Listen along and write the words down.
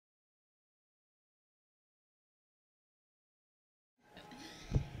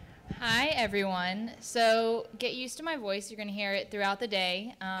Hi, everyone. So get used to my voice. You're going to hear it throughout the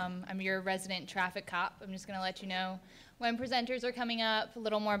day. I'm your resident traffic cop. I'm just going to let you know when presenters are coming up, a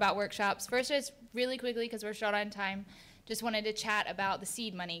little more about workshops. First, just really quickly, because we're short on time, just wanted to chat about the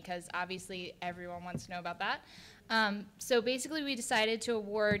seed money, because obviously everyone wants to know about that. So basically, we decided to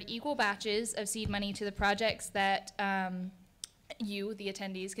award equal batches of seed money to the projects that you, the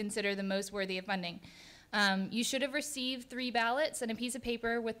attendees, consider the most worthy of funding. You should have received 3 ballots and a piece of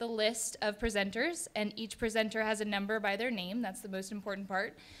paper with the list of presenters, and each presenter has a number by their name. That's the most important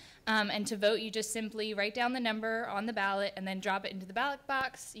part. And to vote, you just simply write down the number on the ballot and then drop it into the ballot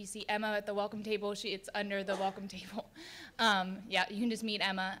box. You see Emma at the welcome table. It's under the welcome table. Yeah, you can just meet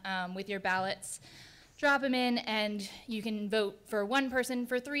Emma with your ballots. Drop them in, and you can vote for one person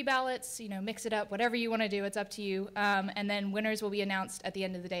for 3 ballots, you know, mix it up, whatever you want to do, it's up to you. And then winners will be announced at the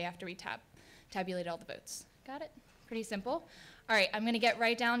end of the day after we tabulate all the votes. Got it? Pretty simple. All right, I'm going to get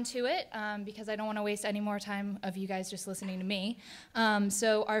right down to it because I don't want to waste any more time of you guys just listening to me.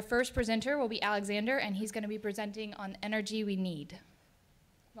 So our first presenter will be Alexander, and he's going to be presenting on energy we need.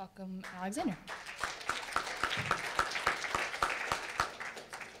 Welcome, Alexander.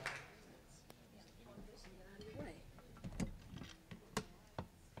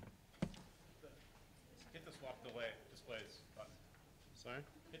 Hit the swap displays button. Sorry?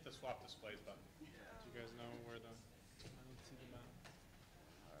 Hit the swap displays button. Do you guys know where the... I don't see the map.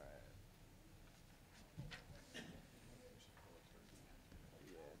 All right.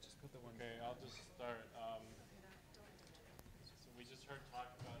 Yeah, just put the one... Okay, I'll just start. So we just heard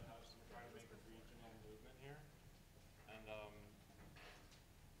talk about how we're trying to make a regional movement here. And I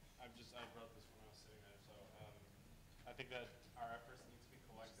wrote this when I was sitting there. So I think that our efforts need to be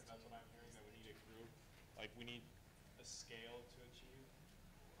collective. That's what I'm hearing, that we need a group. Like, we need a scale to achieve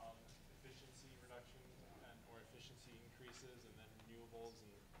efficiency reductions or efficiency increases, and then renewables, and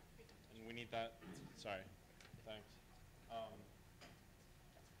we need that. Sorry, thanks.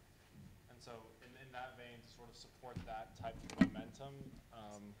 And so in that vein, to sort of support that type of momentum,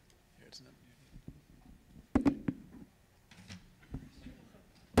 here it's not.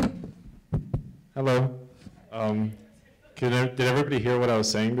 Hello. Did everybody hear what I was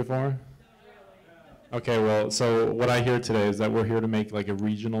saying before? Okay, well, so what I hear today is that we're here to make like a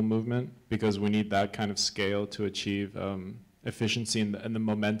regional movement because we need that kind of scale to achieve efficiency and the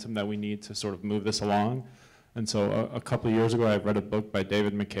momentum that we need to sort of move this along. And so a couple of years ago, I read a book by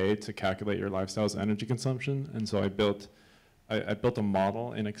David McKay to calculate your lifestyle's energy consumption. And so I built a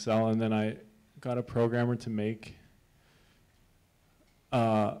model in Excel, and then I got a programmer to make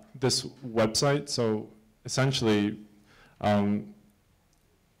this website. So essentially,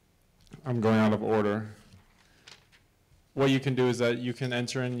 I'm going out of order. What you can do is that you can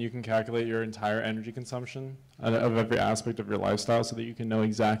enter in, you can calculate your entire energy consumption of every aspect of your lifestyle so that you can know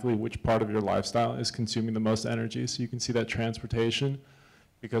exactly which part of your lifestyle is consuming the most energy. So you can see that transportation,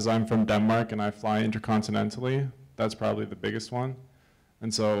 because I'm from Denmark and I fly intercontinentally, that's probably the biggest one.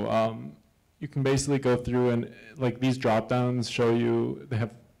 And so you can basically go through and like these drop downs show you, they have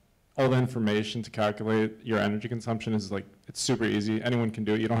all the information to calculate your energy consumption is like, it's super easy. Anyone can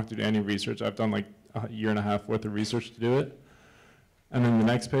do it. You don't have to do any research. I've done like a year and a half worth of research to do it. And then the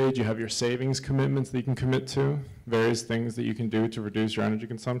next page, you have your savings commitments that you can commit to, various things that you can do to reduce your energy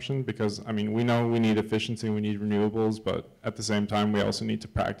consumption, because I mean, we know we need efficiency, we need renewables, but at the same time, we also need to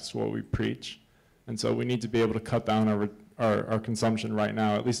practice what we preach. And so we need to be able to cut down our consumption right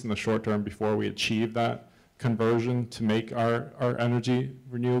now, at least in the short term, before we achieve that conversion to make our energy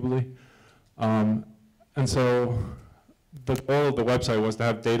renewably. And so the goal of the website was to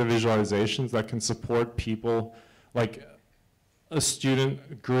have data visualizations that can support people, like a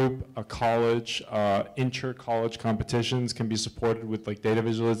student group, a college, inter-college competitions can be supported with like data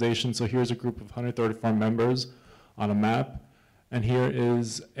visualization. So here's a group of 134 members on a map, and here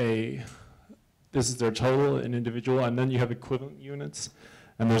is this is their total in individual, and then you have equivalent units.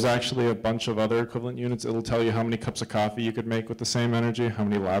 And there's actually a bunch of other equivalent units. It'll tell you how many cups of coffee you could make with the same energy, how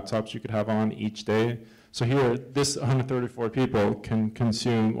many laptops you could have on each day. So here, this 134 people can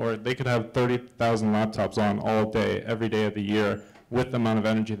consume, or they could have 30,000 laptops on all day, every day of the year, with the amount of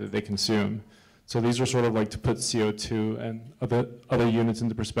energy that they consume. So these are sort of like to put CO2 and other units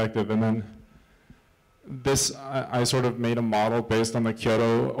into perspective. And then this, I sort of made a model based on the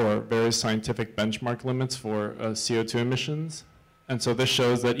Kyoto or various scientific benchmark limits for CO2 emissions. And so this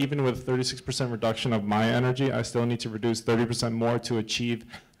shows that even with 36% reduction of my energy, I still need to reduce 30% more to achieve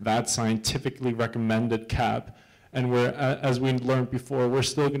that scientifically recommended cap. And as we learned before, we're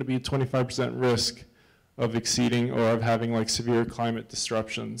still going to be at 25% risk of exceeding or of having like severe climate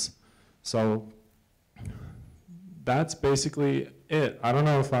disruptions. So that's basically it. I don't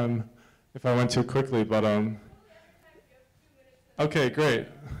know if I'm if I went too quickly, but okay, great.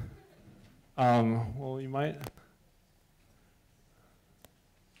 Well, you might.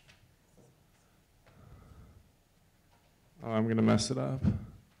 Oh, I'm gonna mess it up.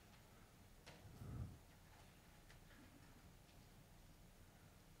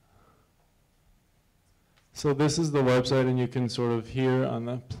 So this is the website, and you can sort of here on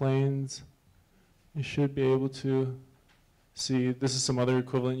the planes, you should be able to see, this is some other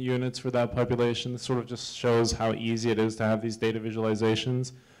equivalent units for that population. This sort of just shows how easy it is to have these data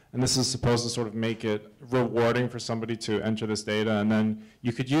visualizations. And this is supposed to sort of make it rewarding for somebody to enter this data. And then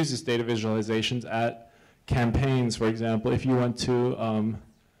you could use these data visualizations at campaigns, for example. If you went to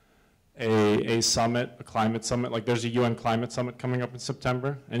a summit, a climate summit, like there's a UN climate summit coming up in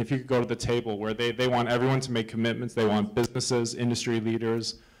September. And if you could go to the table where they want everyone to make commitments, they want businesses, industry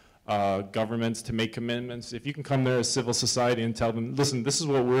leaders, governments to make commitments. If you can come there as civil society and tell them, listen, this is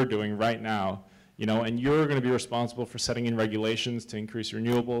what we're doing right now, you know, and you're going to be responsible for setting in regulations to increase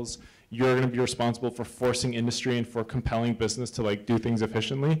renewables. You're going to be responsible for forcing industry and for compelling business to like do things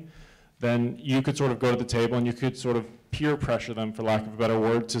efficiently. Then you could sort of go to the table and you could sort of peer pressure them, for lack of a better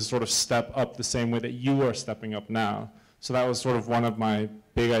word, to sort of step up the same way that you are stepping up now. So that was sort of one of my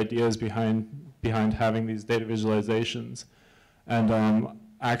big ideas behind having these data visualizations. And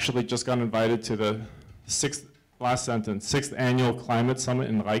actually just got invited to the sixth annual climate summit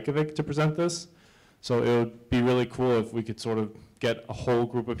in Reykjavik to present this. So it would be really cool if we could sort of get a whole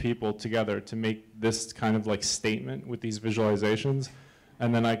group of people together to make this kind of like statement with these visualizations.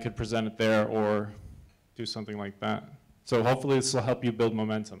 And then I could present it there or do something like that. So hopefully this will help you build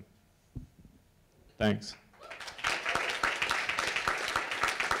momentum. Thanks.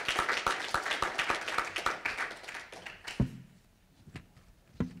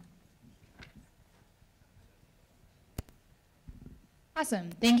 Awesome.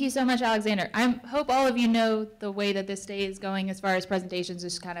 Thank you so much, Alexander. I hope all of you know the way that this day is going as far as presentations,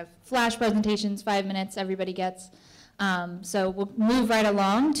 just kind of flash presentations, 5 minutes everybody gets. So we'll move right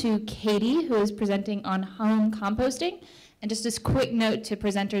along to Katie, who is presenting on home composting. And just a quick note to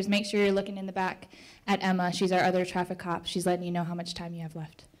presenters, make sure you're looking in the back at Emma. She's our other traffic cop. She's letting you know how much time you have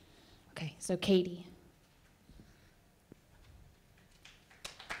left. Okay, so Katie.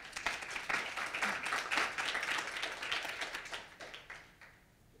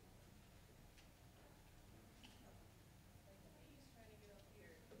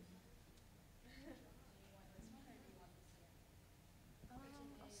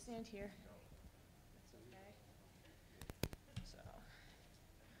 Stand here. That's okay. So,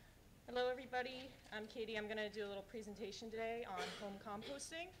 hello everybody. I'm Katie. I'm going to do a little presentation today on home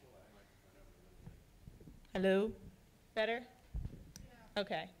composting. Hello? Better? Yeah.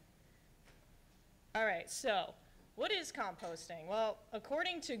 Okay. All right, so what is composting? Well,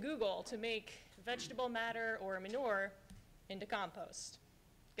 according to Google, to make vegetable matter or manure into compost.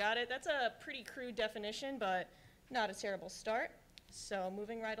 Got it? That's a pretty crude definition, but not a terrible start. So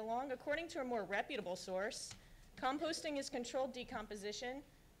moving right along, according to a more reputable source, composting is controlled decomposition,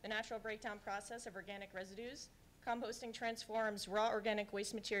 the natural breakdown process of organic residues. Composting transforms raw organic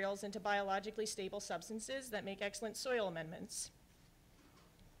waste materials into biologically stable substances that make excellent soil amendments.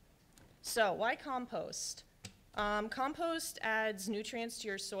 So why compost? Compost adds nutrients to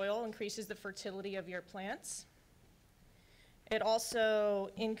your soil, increases the fertility of your plants. It also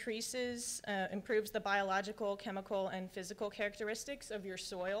improves the biological, chemical, and physical characteristics of your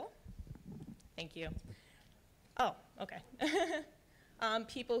soil. Thank you. Oh, okay.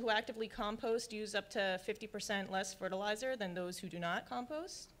 People who actively compost use up to 50% less fertilizer than those who do not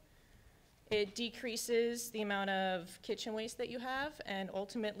compost. It decreases the amount of kitchen waste that you have and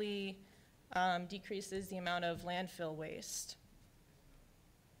ultimately decreases the amount of landfill waste.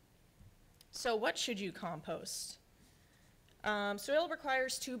 So what should you compost? Soil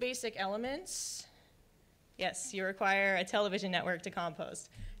requires two basic elements. Yes, you require a television network to compost.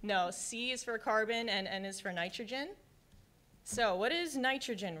 No, C is for carbon and N is for nitrogen. So what is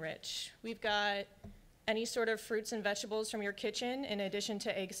nitrogen rich? We've got any sort of fruits and vegetables from your kitchen in addition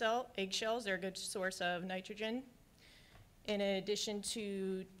to eggshells. They're a good source of nitrogen. In addition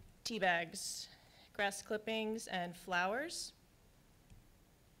to tea bags, grass clippings, and flowers.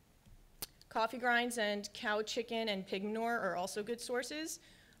 Coffee grinds and cow, chicken, and pig manure are also good sources.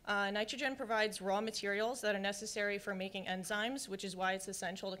 Nitrogen provides raw materials that are necessary for making enzymes, which is why it's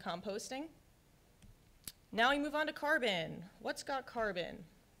essential to composting. Now we move on to carbon. What's got carbon?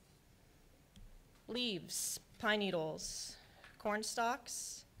 Leaves, pine needles, corn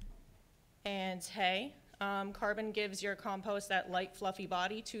stalks, and hay. Carbon gives your compost that light, fluffy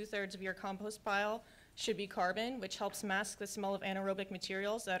body. 2/3 of your compost pile should be carbon, which helps mask the smell of anaerobic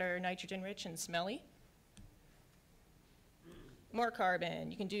materials that are nitrogen-rich and smelly. More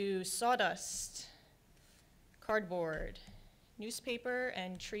carbon. You can do sawdust, cardboard, newspaper,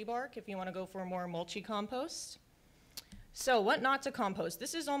 and tree bark if you want to go for a more mulchy compost. So what not to compost?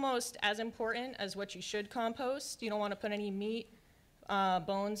 This is almost as important as what you should compost. You don't want to put any meat,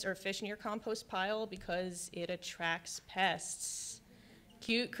 bones, or fish in your compost pile because it attracts pests.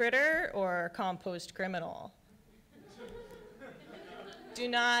 Cute critter or compost criminal? Do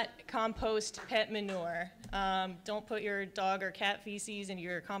not compost pet manure. Don't put your dog or cat feces into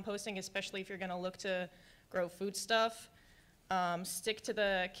your composting, especially if you're going to look to grow food stuff. Stick to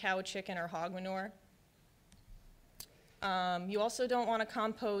the cow, chicken, or hog manure. You also don't want to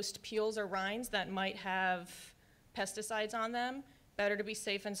compost peels or rinds that might have pesticides on them. Better to be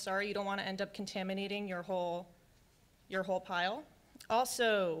safe than sorry. You don't want to end up contaminating your whole pile.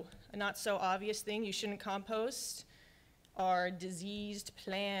 Also, a not so obvious thing you shouldn't compost are diseased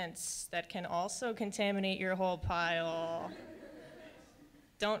plants that can also contaminate your whole pile.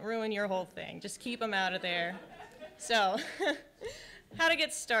 Don't ruin your whole thing. Just keep them out of there. So, how to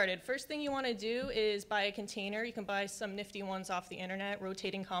get started. First thing you want to do is buy a container. You can buy some nifty ones off the internet,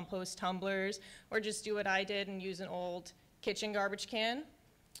 rotating compost tumblers, or just do what I did and use an old kitchen garbage can.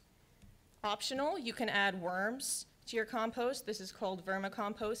 Optional, you can add worms to your compost. This is called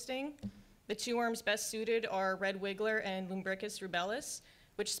vermicomposting. The two worms best suited are red wiggler and Lumbricus rubellus,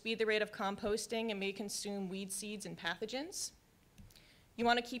 which speed the rate of composting and may consume weed seeds and pathogens. You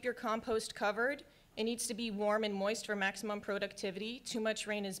want to keep your compost covered. It needs to be warm and moist for maximum productivity. Too much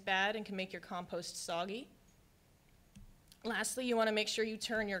rain is bad and can make your compost soggy. Lastly, you want to make sure you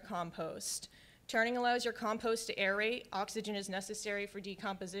turn your compost. Turning allows your compost to aerate. Oxygen is necessary for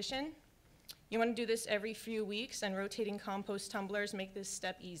decomposition. You want to do this every few weeks, and rotating compost tumblers make this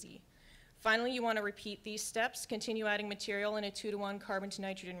step easy. Finally, you want to repeat these steps. Continue adding material in a 2-to-1 carbon to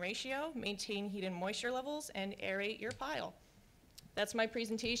nitrogen ratio, maintain heat and moisture levels, and aerate your pile. That's my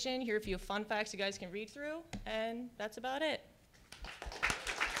presentation. Here are a few fun facts you guys can read through, and that's about it.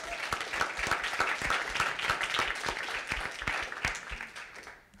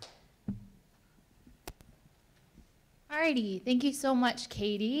 Alrighty, thank you so much,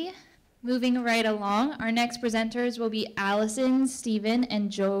 Katie. Moving right along, our next presenters will be Allison, Stephen, and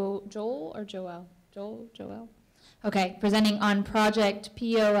Joel. Okay, presenting on Project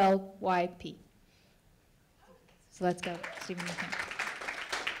POLYP. So let's go, Stephen. You can.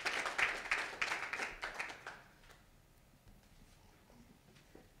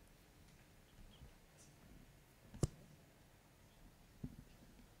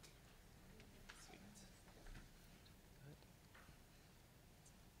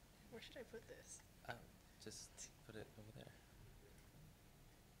 Where should I put this? Just put it over there.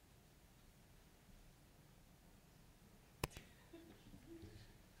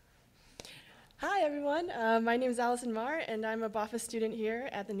 Hi everyone, my name is Allison Marr and I'm a BAFA student here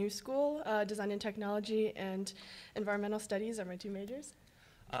at the New School. Design and Technology and Environmental Studies are my two majors.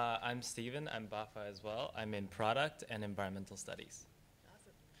 I'm Steven, I'm BAFA as well. I'm in Product and Environmental Studies.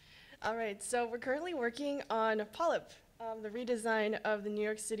 All right, so we're currently working on Polyp, the redesign of the New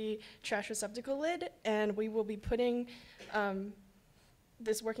York City trash receptacle lid, and we will be putting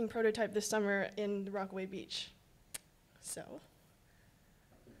this working prototype this summer in Rockaway Beach. So,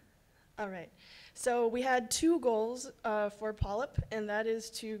 all right. So we had two goals for Polyp, and that is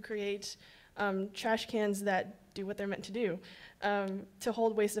to create trash cans that do what they're meant to do, to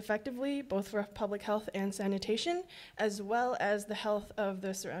hold waste effectively, both for public health and sanitation, as well as the health of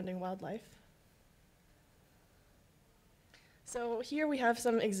the surrounding wildlife. So here we have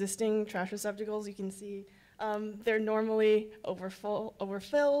some existing trash receptacles. You can see they're normally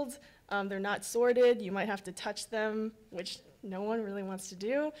overfilled. They're not sorted. You might have to touch them, which no one really wants to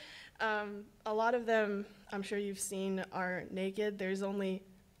do. A lot of them, I'm sure you've seen, are naked. There's only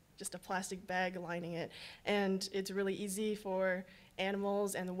just a plastic bag lining it. And it's really easy for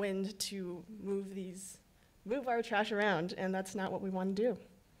animals and the wind to move our trash around, and that's not what we want to do.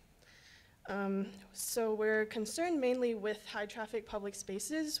 So we're concerned mainly with high traffic public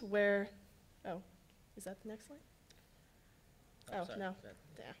spaces where, oh, is that the next slide? Oh, sorry. no,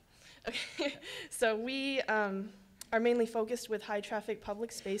 yeah. Okay, so we are mainly focused with high traffic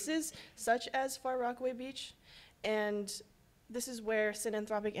public spaces, such as Far Rockaway Beach, and this is where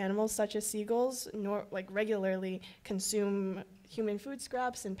synanthropic animals such as seagulls regularly consume human food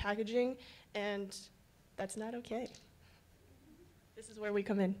scraps and packaging, and that's not okay. This is where we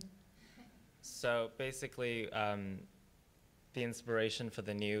come in. So basically, the inspiration for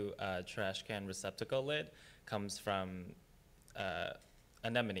the new trash can receptacle lid comes from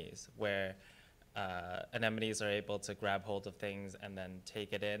anemones, where anemones are able to grab hold of things and then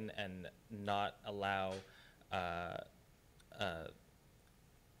take it in and not allow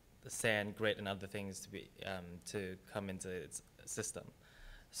the sand, grit, and other things to be to come into its system.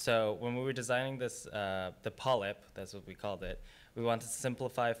 So when we were designing this, the polyp, that's what we called it, we wanted to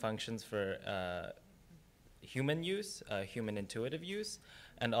simplify functions for human use, human intuitive use,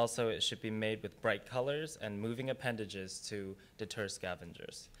 and also it should be made with bright colors and moving appendages to deter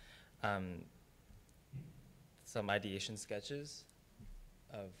scavengers. Some ideation sketches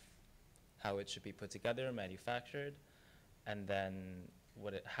of how it should be put together, manufactured, and then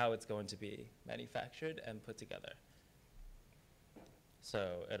how it's going to be manufactured and put together.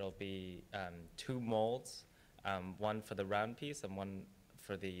 So it'll be 2 molds, one for the round piece and one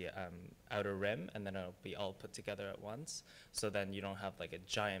for the outer rim, and then it'll be all put together at once. So then you don't have like a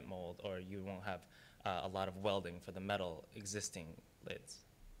giant mold, or you won't have a lot of welding for the metal existing lids.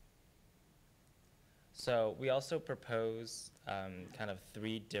 So we also propose kind of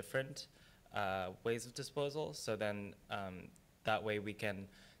 3 different ways of disposal. So then that way we can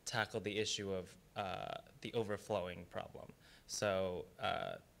tackle the issue of the overflowing problem. So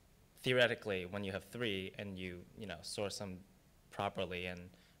theoretically, when you have 3 and you source them properly and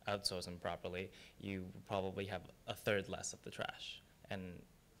outsource them properly, you probably have a third less of the trash, and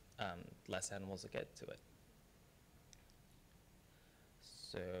less animals will get to it.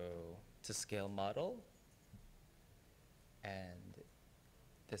 So to scale model, and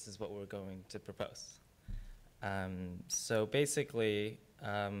this is what we're going to propose. So basically,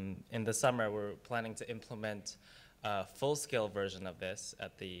 in the summer, we're planning to implement a full-scale version of this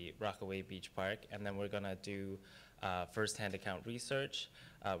at the Rockaway Beach Park, and then we're going to do first-hand account research.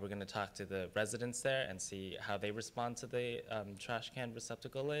 We're going to talk to the residents there and see how they respond to the trash can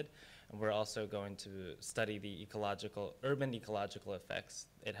receptacle lid. And we're also going to study the urban ecological effects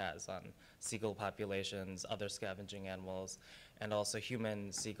it has on seagull populations, other scavenging animals, and also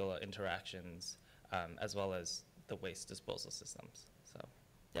human-seagull interactions, as well as the waste disposal systems. So,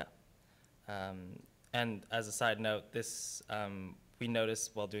 yeah. And as a side note, this we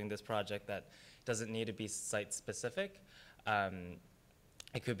noticed while doing this project that it doesn't need to be site-specific.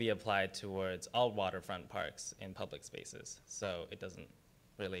 It could be applied towards all waterfront parks in public spaces. So it doesn't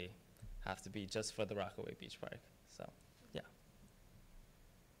really have to be just for the Rockaway Beach Park. So, yeah.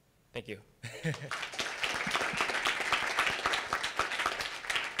 Thank you.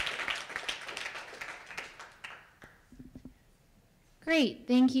 Great,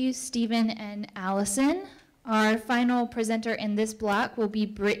 thank you, Stephen and Allison. Our final presenter in this block will be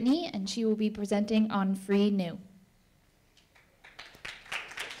Brittany, and she will be presenting on Free New.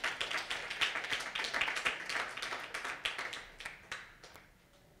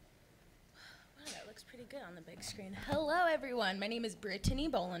 Wow, that looks pretty good on the big screen. Hello, everyone. My name is Brittany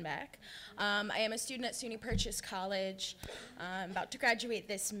Bolenbach. I am a student at SUNY Purchase College. I'm about to graduate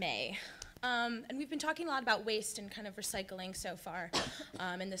this May. And we've been talking a lot about waste and kind of recycling so far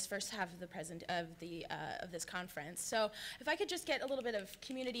in this first half of of this conference. So if I could just get a little bit of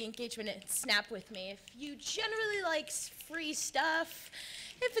community engagement and snap with me. If you generally like free stuff,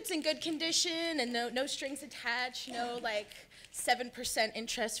 if it's in good condition and no strings attached, no like 7%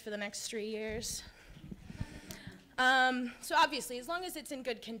 interest for the next 3 years. So obviously, as long as it's in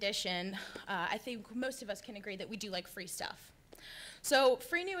good condition, I think most of us can agree that we do like free stuff. So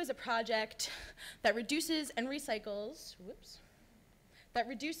Free New is a project that reduces and recycles,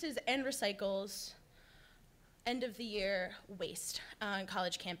 end of the year waste on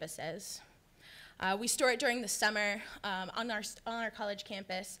college campuses. We store it during the summer on our college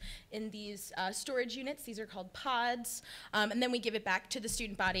campus in these storage units. These are called pods. And then we give it back to the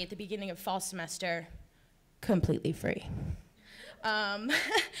student body at the beginning of fall semester, completely free.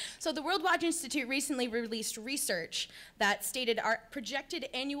 So the World Watch Institute recently released research that stated our projected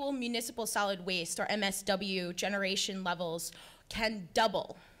annual municipal solid waste, or MSW, generation levels can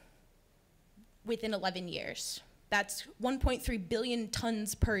double within 11 years. That's 1.3 billion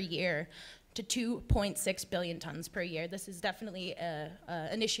tons per year to 2.6 billion tons per year. This is definitely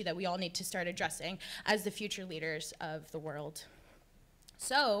an issue that we all need to start addressing as the future leaders of the world.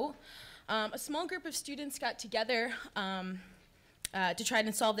 So a small group of students got together to try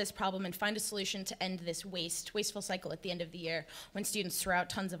and solve this problem and find a solution to end this wasteful cycle at the end of the year when students throw out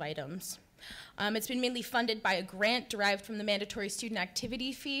tons of items. It's been mainly funded by a grant derived from the mandatory student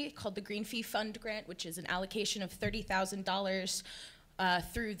activity fee called the Green Fee Fund Grant, which is an allocation of $30,000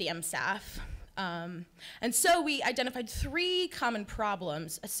 through the MSAF. And so we identified 3 common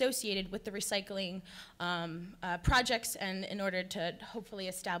problems associated with the recycling projects, and in order to hopefully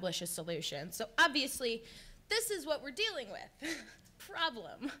establish a solution. So obviously, this is what we're dealing with.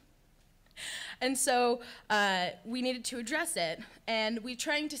 Problem. And so we needed to address it. And we're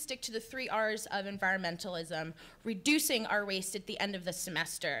trying to stick to the 3 R's of environmentalism, reducing our waste at the end of the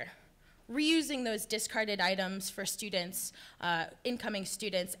semester, reusing those discarded items for students, incoming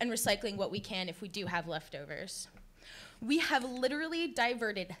students, and recycling what we can if we do have leftovers. We have literally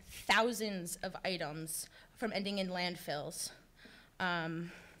diverted thousands of items from ending in landfills.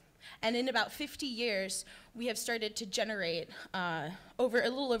 And in about 50 years, we have started to generate a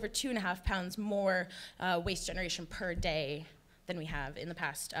little over 2.5 pounds more waste generation per day than we have in the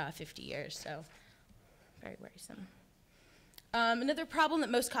past 50 years, so very worrisome. Another problem that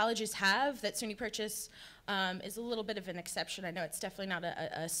most colleges have that SUNY Purchase is a little bit of an exception. I know it's definitely not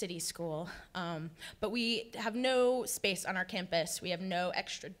a city school, but we have no space on our campus. We have no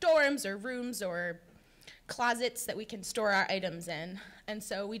extra dorms or rooms or closets that we can store our items in. And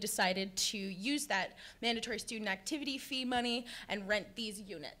so we decided to use that mandatory student activity fee money and rent these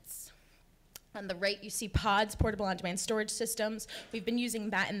units. On the right, you see pods, portable on-demand storage systems. We've been using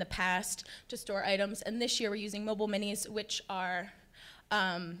that in the past to store items, and this year we're using mobile minis, which are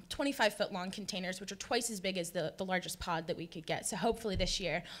 25-foot long containers, which are twice as big as the largest pod that we could get. So hopefully this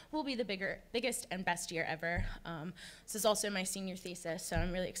year will be the biggest and best year ever. This is also my senior thesis, so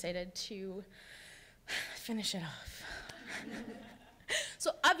I'm really excited to finish it off.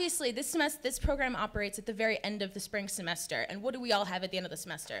 So obviously this program operates at the very end of the spring semester, and what do we all have at the end of the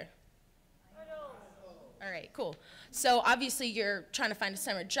semester? All right, cool. So obviously you're trying to find a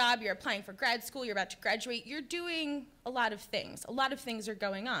summer job, you're applying for grad school, you're about to graduate, you're doing a lot of things. A lot of things are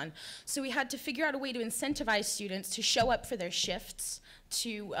going on. So we had to figure out a way to incentivize students to show up for their shifts.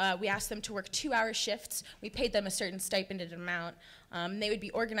 We asked them to work 2-hour shifts. We paid them a certain stipended amount. They would be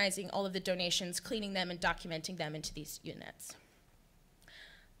organizing all of the donations, cleaning them, and documenting them into these units.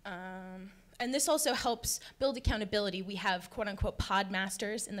 And this also helps build accountability. We have quote-unquote pod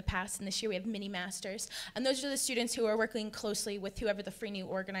masters in the past, and this year we have mini masters. And those are the students who are working closely with whoever the free new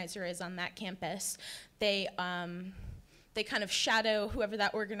organizer is on that campus. They kind of shadow whoever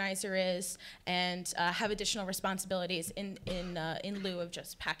that organizer is and have additional responsibilities in lieu of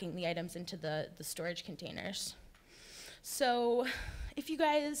just packing the items into the storage containers. So if you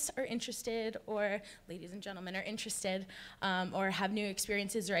guys are interested, or ladies and gentlemen are interested, or have new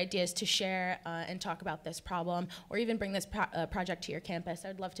experiences or ideas to share and talk about this problem, or even bring this project to your campus, I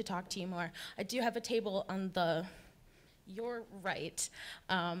would love to talk to you more. I do have a table on your right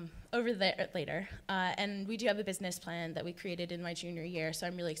over there later, and we do have a business plan that we created in my junior year, so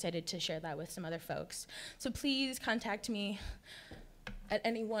I'm really excited to share that with some other folks. So please contact me at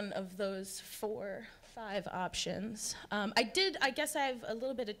any one of those 4-5 options. I guess I have a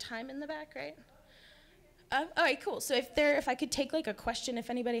little bit of time in the back, right? All right, cool. So if I could take like a question, if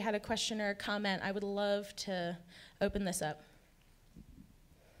anybody had a question or a comment, I would love to open this up.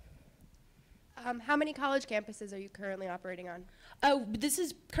 How many college campuses are you currently operating on? Oh, this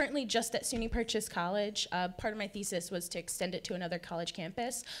is currently just at SUNY Purchase College. Part of my thesis was to extend it to another college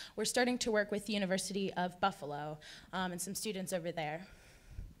campus. We're starting to work with the University of Buffalo and some students over there.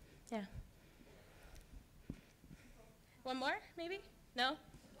 Yeah. One more, maybe? No?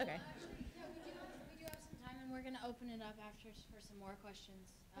 Okay. Actually, yeah, we do have some time, and we're going to open it up after for some more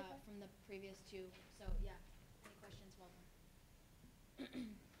questions from the previous 2. So, yeah, any questions, welcome.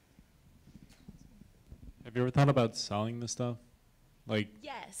 Have you ever thought about selling this stuff? Like,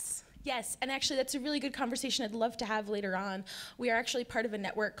 Yes, and actually that's a really good conversation I'd love to have later on. We are actually part of a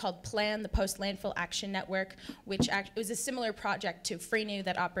network called PLAN, the Post-Landfill Action Network, which was a similar project to FreeNew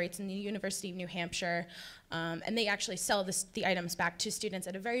that operates in the University of New Hampshire. And they actually sell the items back to students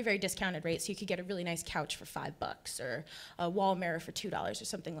at a very, very discounted rate, so you could get a really nice couch for $5 or a wall mirror for $2 or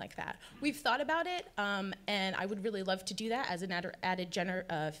something like that. We've thought about it, and I would really love to do that as an added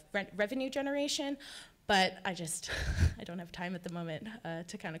revenue generation. But I don't have time at the moment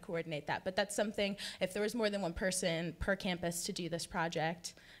to kind of coordinate that. But that's something, if there was more than one person per campus to do this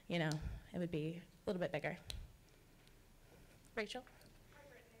project, you know, it would be a little bit bigger. Rachel? Hi,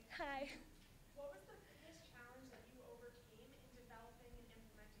 Brittany. Hi. What was the biggest challenge that you overcame in developing and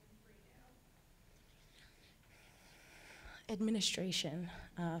implementing FreeNew? Administration,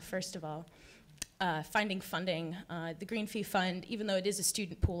 first of all. Finding funding. The Green Fee Fund, even though it is a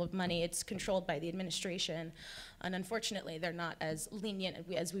student pool of money, it's controlled by the administration. And unfortunately, they're not as lenient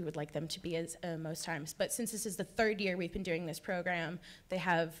as we would like them to be most times. But since this is the 3rd year we've been doing this program, they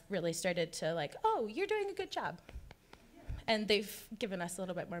have really started to like, oh, you're doing a good job. And they've given us a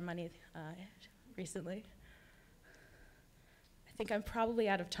little bit more money recently. I think I'm probably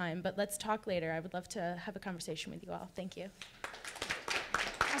out of time, but let's talk later. I would love to have a conversation with you all. Thank you.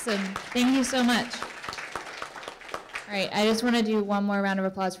 Awesome. Thank you so much. All All right, I just want to do one more round of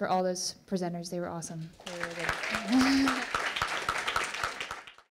applause for all those presenters. They were awesome. They were really good.